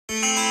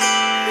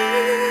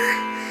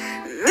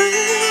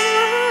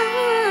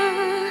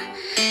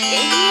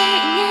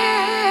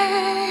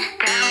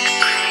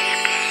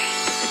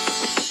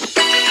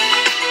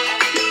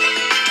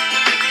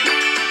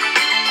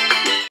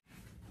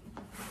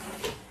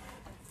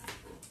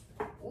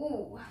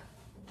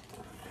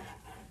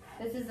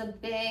is a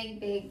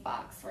big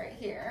box right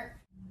here.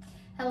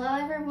 Hello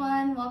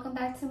everyone, welcome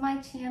back to my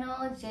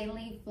channel,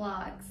 J-Lee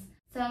Vlogs.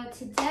 So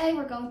today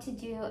we're going to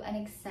do an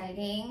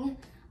exciting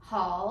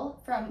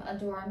haul from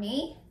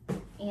AdoreMe,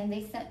 and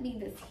they sent me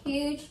this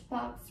huge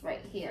box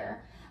right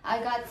here.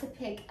 I got to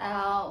pick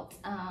out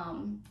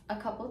a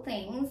couple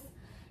things,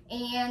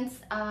 and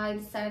I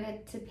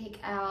decided to pick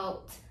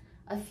out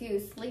a few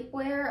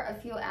sleepwear,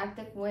 a few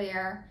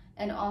activewear,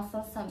 and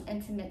also some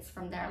intimates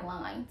from their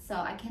line. So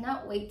I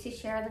cannot wait to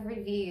share the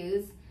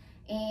reviews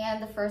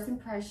and the first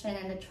impression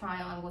and the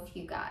try on with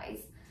you guys.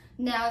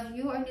 Now, if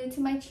you are new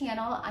to my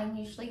channel, I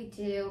usually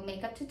do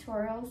makeup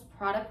tutorials,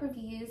 product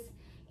reviews,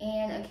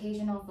 and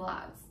occasional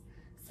vlogs.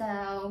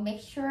 So make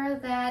sure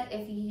that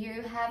if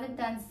you haven't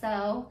done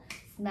so,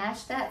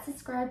 smash that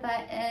subscribe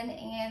button,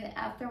 and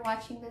after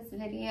watching this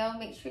video,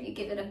 make sure you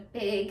give it a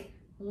big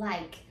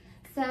like.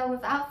 So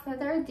without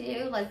further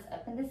ado, let's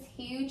open this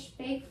huge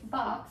big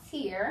box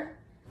here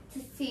to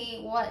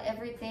see what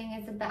everything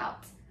is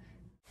about.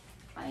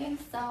 I am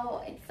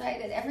so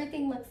excited.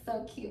 Everything looks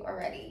so cute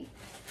already.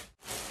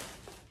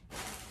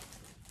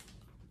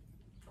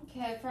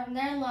 Okay, from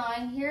their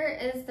line, here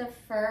is the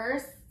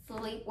first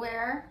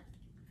sleepwear,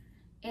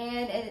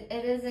 and it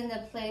is in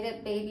the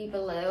plated baby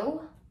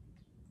blue.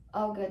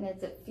 Oh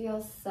goodness, it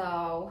feels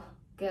so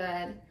good.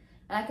 And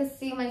I could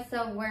see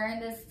myself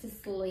wearing this to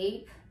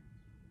sleep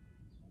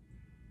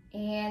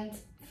and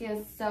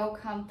feel so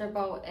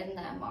comfortable in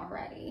them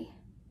already.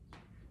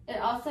 It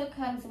also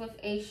comes with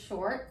a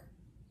short.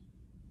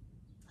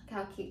 Look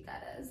how cute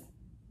that is.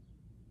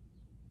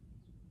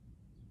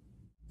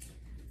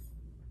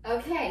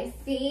 Okay,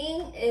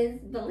 seeing is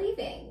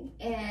believing,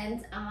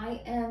 and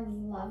I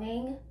am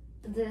loving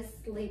this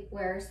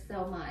sleepwear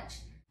so much.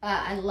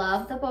 I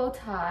love the bow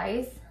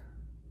ties,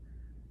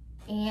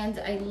 and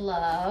I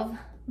love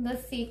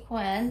the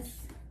sequins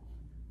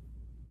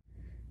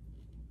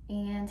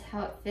and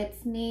how it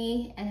fits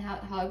me and how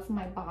it hugs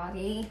my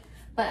body.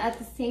 But at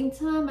the same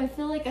time, I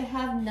feel like I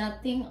have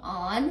nothing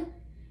on,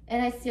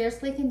 and I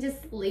seriously can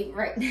just sleep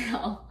right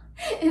now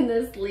in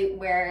this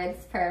sleepwear.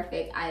 It's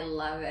perfect. I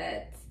love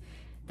it.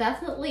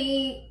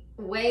 Definitely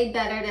way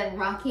better than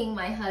rocking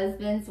my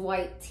husband's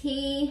white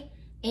tee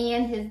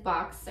and his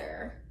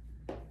boxer.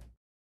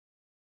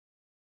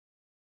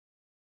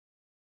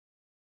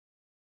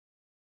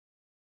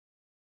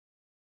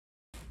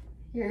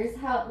 Here's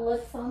how it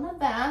looks on the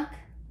back.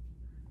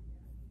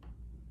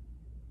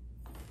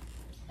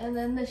 And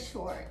then the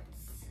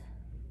shorts.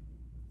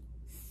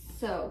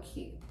 So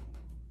cute.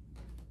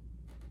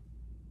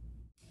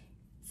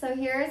 So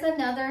here's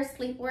another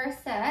sleepwear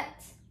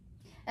set.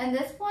 And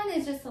this one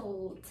is just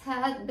a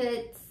tad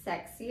bit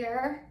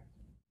sexier.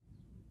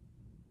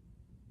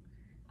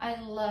 I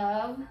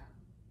love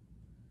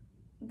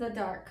the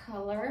dark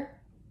color.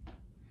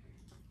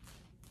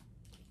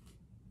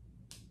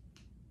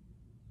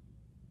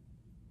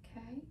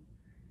 Okay.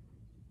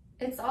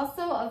 It's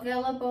also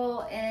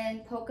available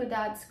in polka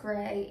dots,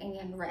 gray,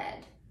 and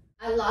red.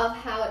 I love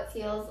how it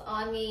feels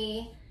on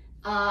me.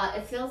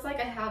 It feels like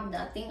I have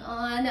nothing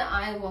on.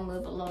 I will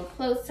move a little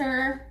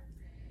closer.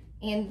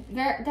 And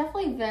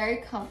definitely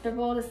very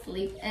comfortable to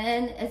sleep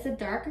in. It's a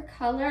darker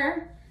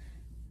color,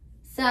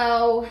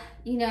 so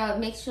you know, it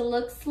makes you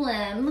look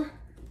slim.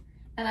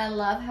 And I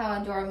love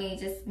how AdoreMe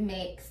just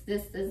makes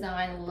this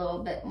design a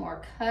little bit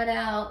more cut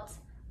out.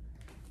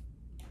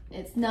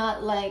 It's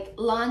not like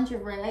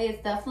lingerie,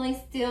 it's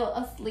definitely still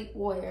a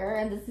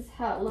sleepwear, and this is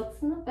how it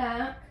looks in the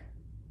back.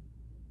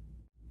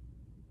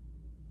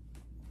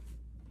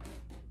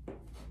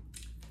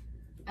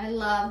 I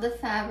love the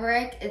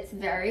fabric, it's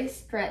very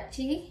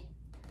stretchy.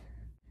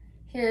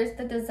 Here's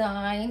the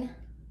design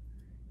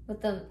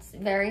with the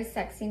very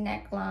sexy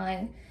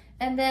neckline.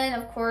 And then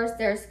of course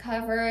there's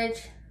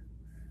coverage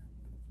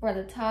where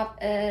the top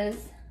is.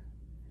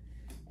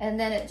 And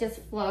then it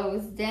just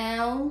flows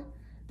down.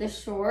 The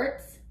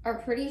shorts are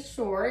pretty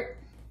short,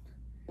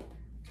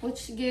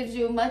 which gives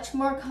you much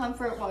more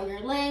comfort while you're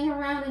laying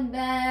around in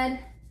bed.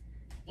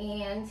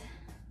 And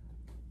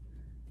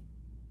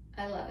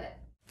I love it.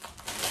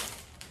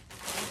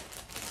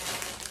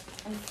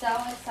 I'm so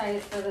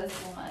excited for this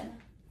one.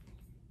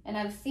 And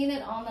I've seen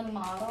it on the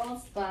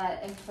models,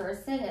 but in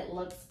person it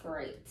looks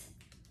great.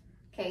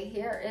 Okay,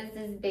 here is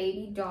this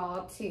baby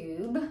doll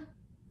tube.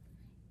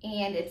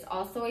 And it's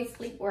also a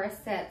sleepwear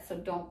set, so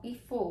don't be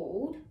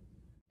fooled.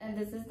 And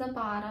this is the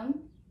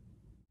bottom.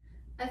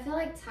 I feel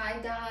like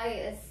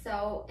tie-dye is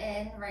so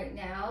in right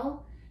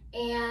now.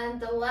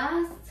 And the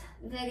last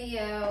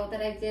video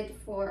that I did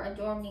for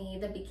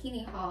AdoreMe, the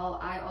bikini haul,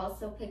 I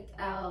also picked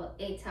out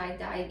a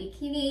tie-dye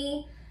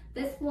bikini.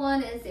 This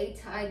one is a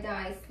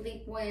tie-dye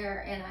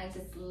sleepwear, and I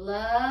just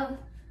love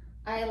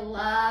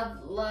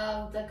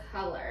the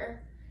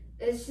color.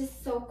 It's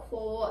just so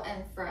cool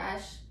and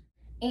fresh.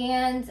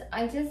 And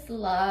I just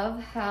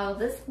love how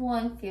this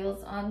one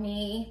feels on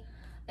me.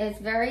 It's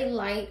very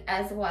light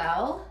as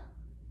well.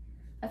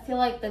 I feel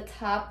like the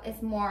top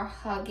is more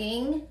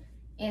hugging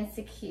and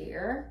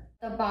secure.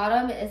 The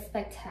bottom is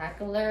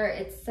spectacular.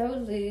 It's so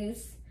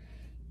loose.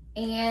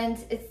 and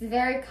it's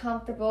very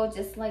comfortable,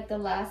 just like the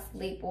last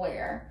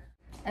sleepwear.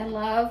 I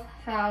love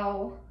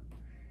how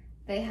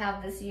they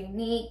have this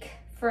unique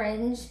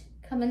fringe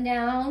coming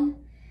down,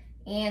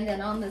 and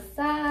then on the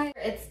side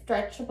it's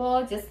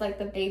stretchable, just like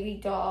the baby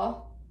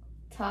doll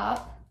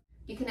top.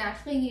 You can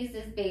actually use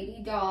this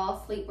baby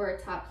doll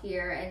sleepwear top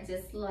here and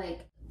just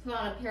like put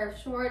on a pair of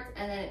shorts,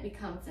 and then it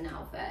becomes an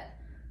outfit.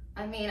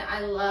 I mean,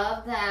 I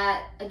love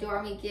that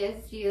AdoreMe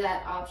gives you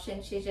that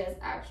option to just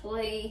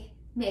actually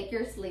make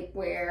your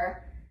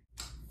sleepwear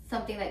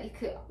something that you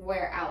could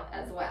wear out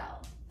as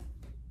well.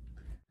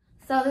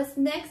 So this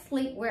next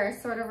sleepwear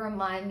sort of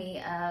remind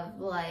me of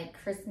like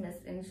Christmas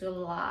in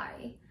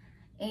July,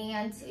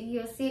 and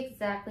you'll see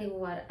exactly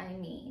what I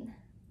mean.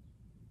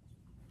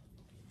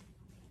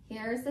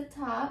 Here's the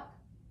top,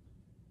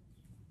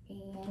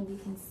 and you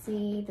can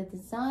see the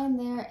design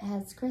there. It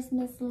has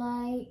Christmas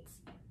lights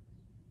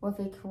with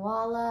a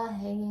koala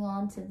hanging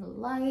on to the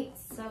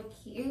lights. So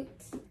cute.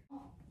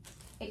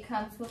 It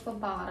comes with a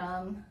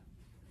bottom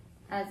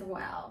as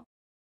well.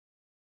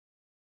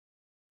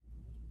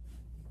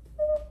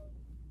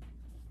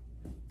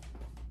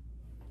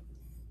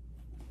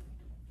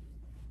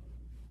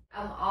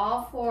 I'm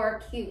all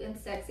for cute and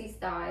sexy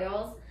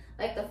styles.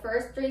 Like the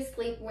first three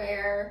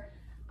sleepwear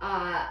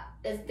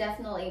is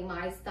definitely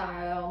my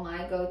style,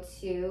 my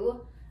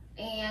go-to.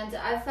 And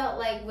I felt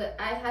like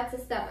I had to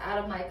step out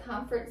of my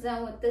comfort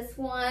zone with this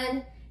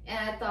one,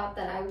 and I thought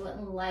that I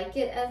wouldn't like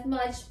it as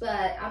much,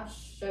 but I'm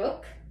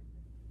shook.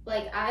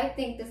 Like, I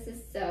think this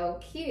is so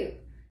cute.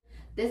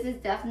 This is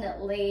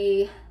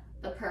definitely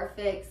the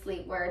perfect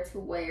sleepwear to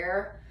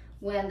wear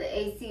when the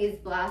AC is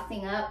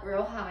blasting up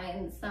real high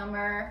in the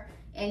summer,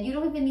 and you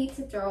don't even need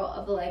to throw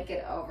a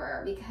blanket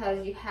over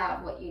because you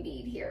have what you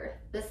need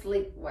here, the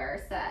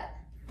sleepwear set.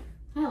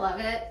 I love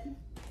it.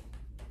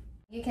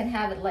 You can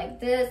have it like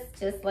this,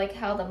 just like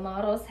how the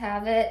models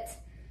have it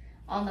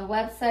on the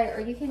website, or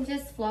you can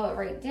just flow it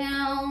right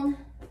down.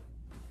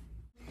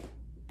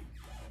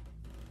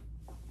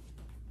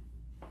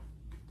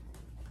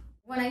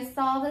 When I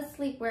saw the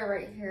sleepwear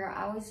right here,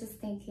 I was just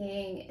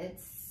thinking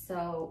it's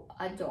so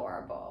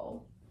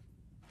adorable.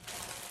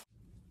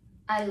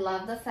 I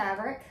love the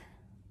fabric.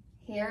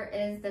 Here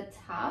is the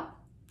top,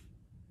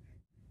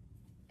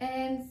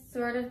 and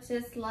sort of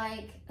just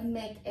like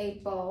make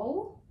a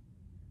bow.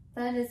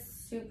 That is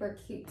super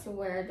cute to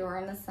wear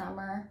during the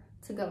summer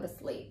to go to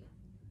sleep.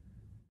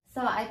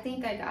 So I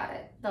think I got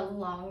it. The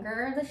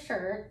longer the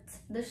shirt,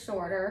 the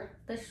shorter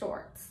the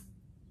shorts.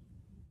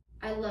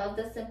 I love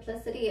the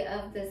simplicity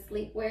of the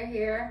sleepwear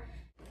here.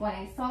 When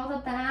I saw the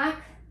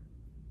back,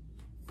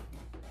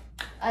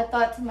 I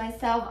thought to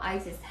myself, I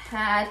just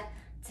had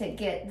to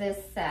get this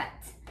set.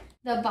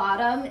 The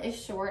bottom is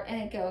short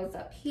and it goes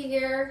up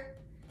here,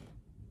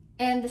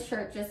 and the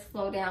shirt just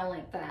flow down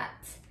like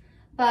that.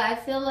 But I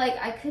feel like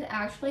I could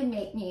actually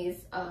make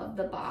use of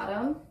the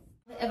bottom.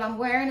 If I'm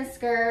wearing a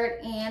skirt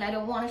and I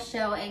don't want to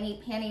show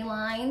any panty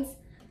lines,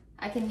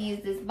 I can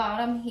use this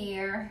bottom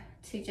here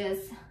to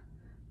just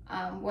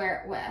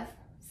wear it with.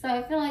 So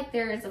I feel like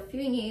there is a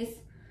few uses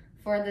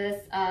for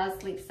this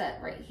sleep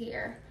set right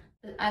here.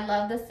 I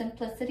love the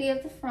simplicity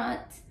of the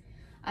front.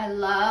 I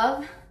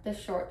love the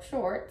short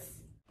shorts.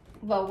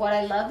 But what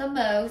I love the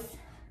most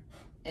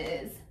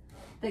is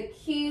the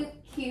cute,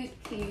 cute,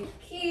 cute,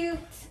 cute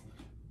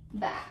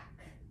back.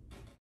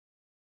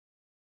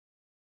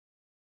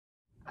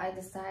 I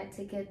decided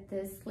to get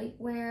this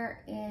sleepwear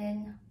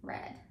in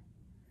red.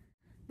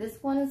 This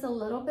one is a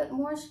little bit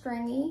more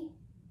stringy.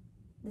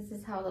 This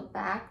is how the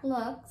back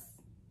looks,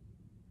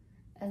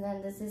 and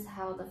then this is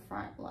how the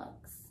front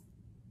looks.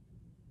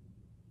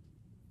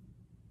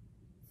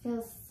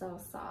 Feels so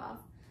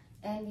soft,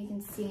 and you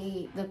can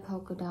see the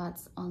polka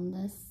dots on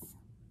this.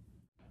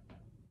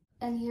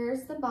 And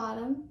here's the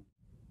bottom.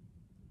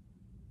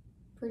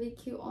 Pretty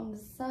cute on the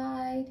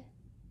side.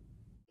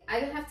 I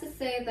have to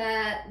say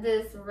that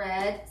this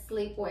red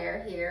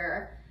sleepwear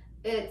here,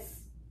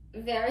 it's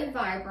very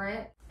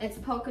vibrant. It's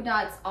polka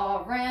dots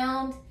all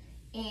around,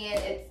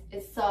 and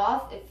it's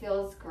soft. It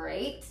feels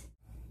great.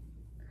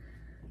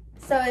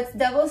 So it's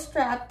double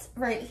strapped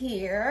right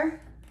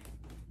here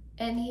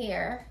and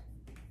here.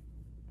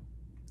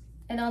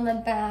 And on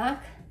the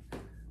back,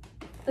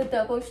 the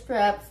double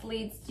straps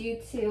leads you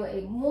to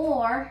a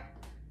more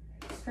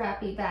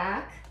strappy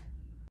back.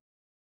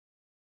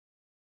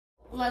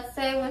 Let's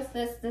say with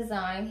this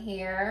design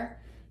here,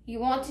 you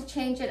want to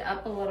change it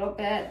up a little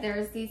bit.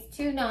 There's these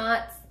two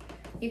knots.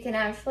 You can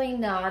actually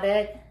knot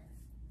it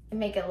and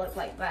make it look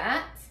like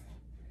that.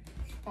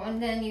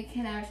 And then you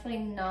can actually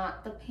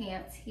knot the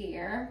pants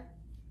here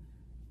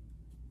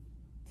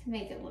to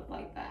make it look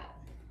like that.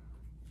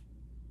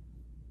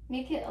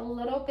 Make it a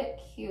little bit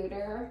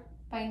cuter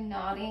by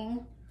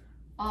knotting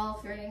all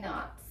 3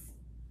 knots.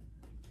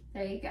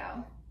 There you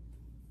go.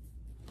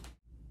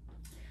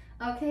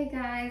 Okay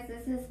guys,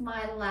 this is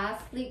my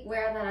last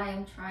sleepwear that I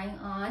am trying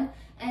on,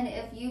 and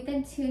if you've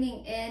been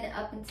tuning in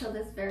up until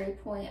this very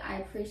point, I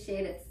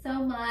appreciate it so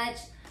much.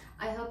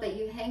 I hope that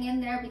you hang in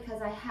there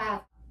because I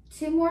have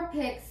 2 more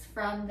pics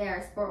from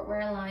their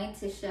sportwear line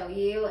to show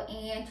you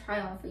and try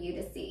on for you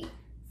to see.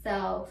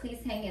 So please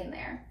hang in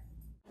there.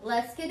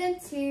 Let's get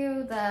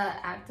into the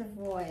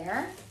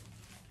activewear.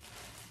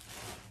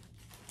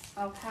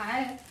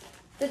 Okay,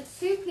 the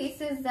 2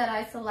 pieces that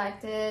I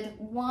selected,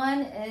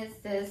 one is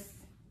this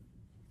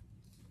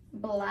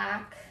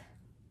black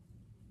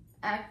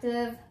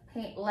active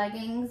paint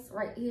leggings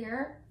right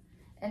here,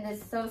 and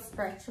it's so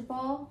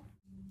stretchable.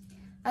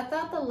 I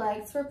thought the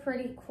legs were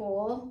pretty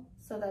cool,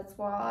 so that's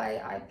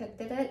why I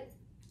picked it.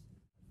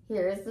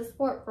 Here's the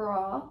sport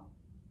bra,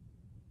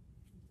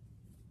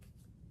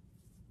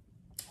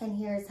 and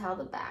here's how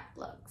the back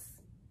looks.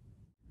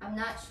 I'm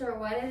not sure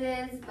what it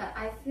is, but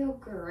I feel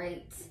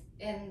great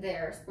in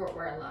their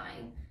sportwear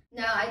line.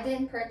 Now, I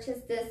didn't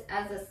purchase this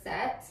as a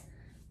set.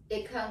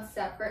 It comes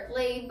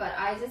separately, but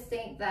I just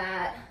think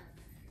that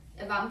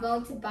if I'm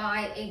going to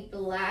buy a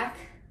black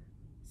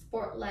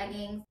sport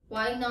legging,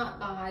 why not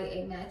buy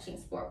a matching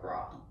sport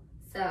bra?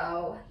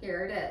 So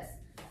here it is.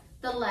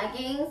 The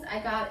leggings I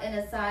got in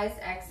a size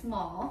X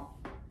small,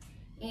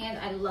 and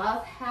I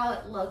love how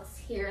it looks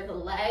here. The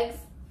legs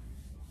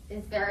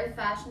is very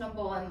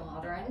fashionable and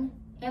modern.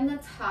 And the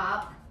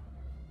top,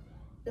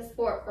 the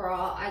sport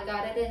bra, I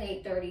got it in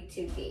a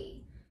 32D.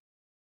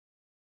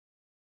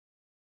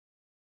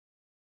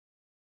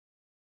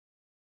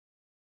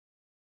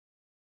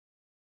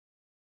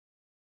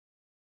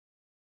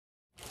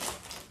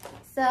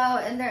 So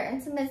in their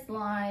intimates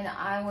line,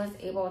 I was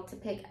able to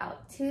pick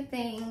out 2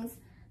 things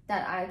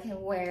that I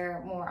can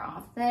wear more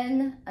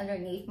often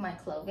underneath my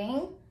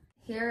clothing.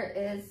 Here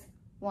is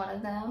one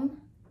of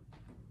them.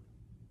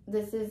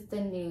 This is the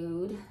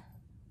nude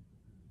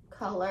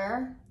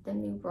color, the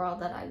new bra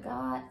that I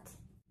got.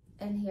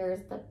 And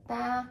here's the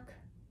back.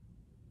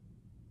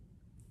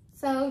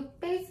 So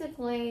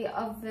basically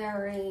a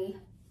very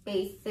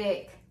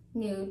basic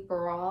nude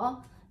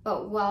bra,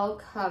 but well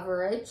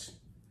coverage.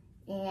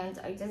 And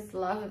I just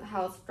love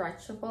how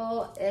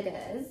stretchable it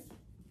is.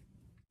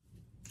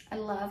 I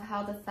love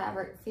how the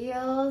fabric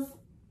feels,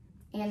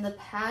 and the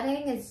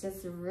padding is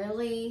just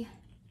really,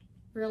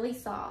 really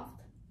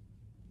soft.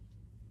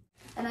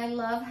 And I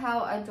love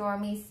how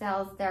AdoreMe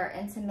sells their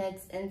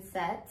intimates in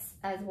sets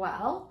as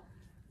well.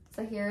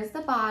 So here's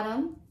the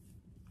bottom.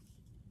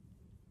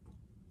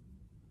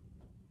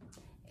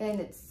 And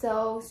it's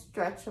so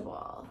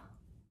stretchable.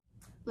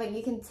 Like,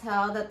 you can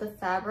tell that the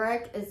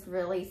fabric is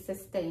really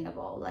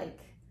sustainable. Like,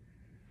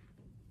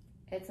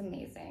 it's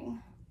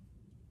amazing.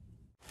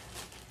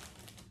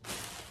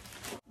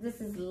 This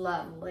is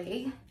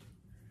lovely.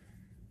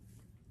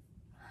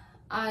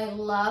 I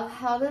love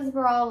how this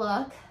bra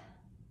look.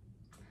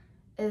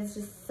 It's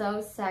just so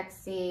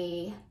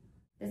sexy.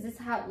 This is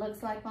how it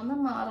looks like on the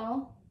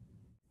model.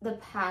 The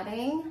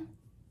padding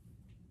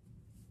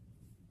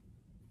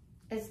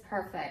is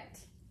perfect.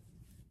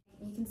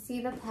 You can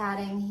see the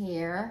padding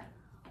here.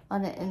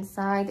 On the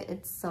inside,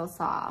 it's so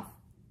soft.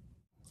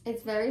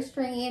 It's very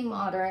stringy and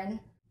modern.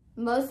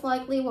 Most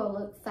likely will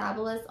look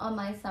fabulous on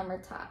my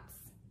summer tops.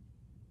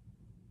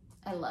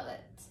 I love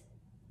it.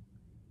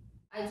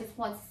 I just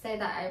want to say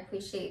that I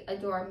appreciate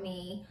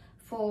AdoreMe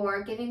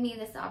for giving me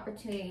this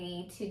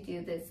opportunity to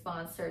do this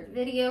sponsored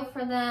video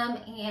for them.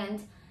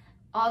 And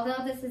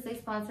although this is a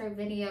sponsored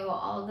video,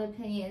 all the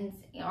opinions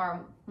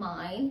are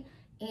mine.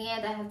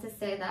 And I have to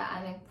say that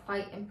I'm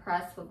quite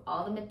impressed with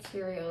all the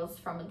materials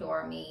from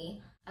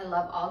AdoreMe. I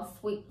love all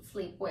the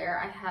sleepwear.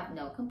 I have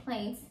no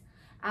complaints.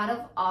 Out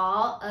of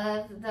all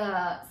of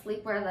the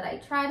sleepwear that I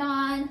tried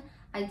on,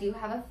 I do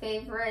have a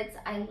favorite.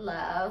 I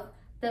love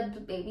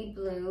the baby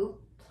blue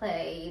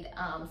plaid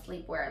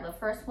sleepwear, the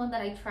first one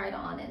that I tried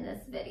on in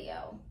this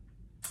video.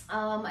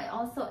 I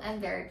also am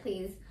very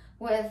pleased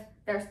with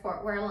their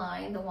sportwear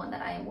line, the one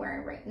that I am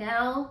wearing right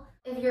now.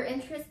 If you're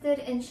interested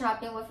in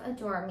shopping with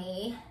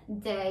AdoreMe,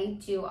 they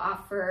do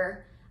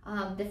offer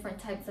different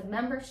types of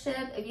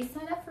membership. If you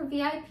sign up for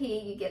VIP,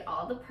 you get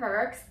all the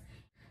perks.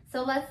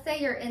 So let's say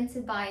you're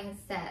into buying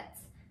sets.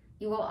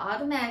 You will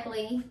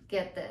automatically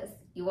get this.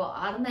 You will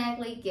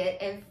automatically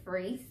get a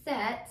free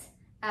set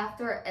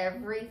after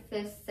every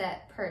 5th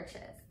set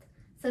purchased.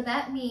 So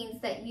that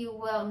means that you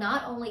will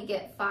not only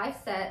get 5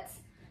 sets,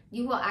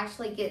 you will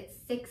actually get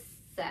 6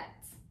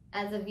 sets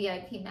as a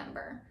VIP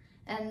member.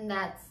 And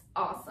that's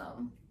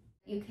awesome.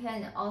 You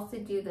can also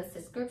do the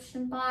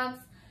subscription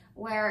box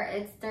where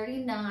it's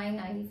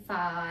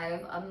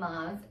 $39.95 a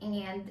month,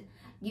 and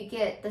you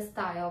get the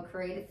style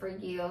created for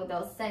you.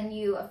 They'll send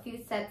you a few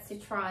sets to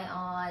try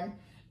on,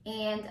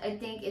 and I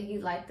think if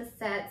you like the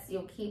sets,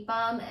 you'll keep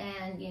them.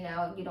 And you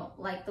know, if you don't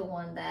like the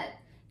one that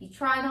you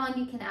tried on,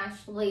 you can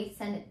actually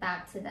send it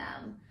back to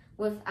them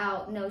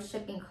without no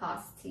shipping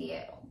costs to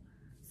you.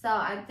 So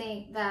I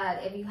think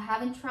that if you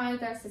haven't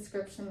tried their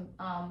subscription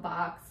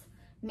box,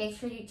 make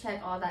sure you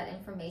check all that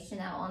information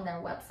out on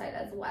their website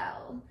as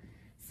well.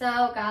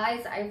 So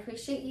guys, I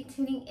appreciate you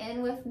tuning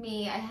in with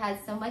me. I had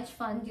so much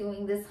fun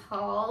doing this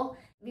haul.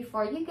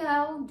 Before you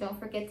go, don't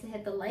forget to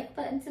hit the like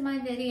button to my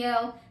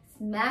video,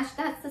 smash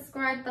that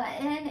subscribe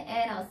button,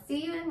 and I'll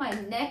see you in my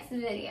next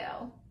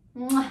video.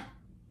 Mwah!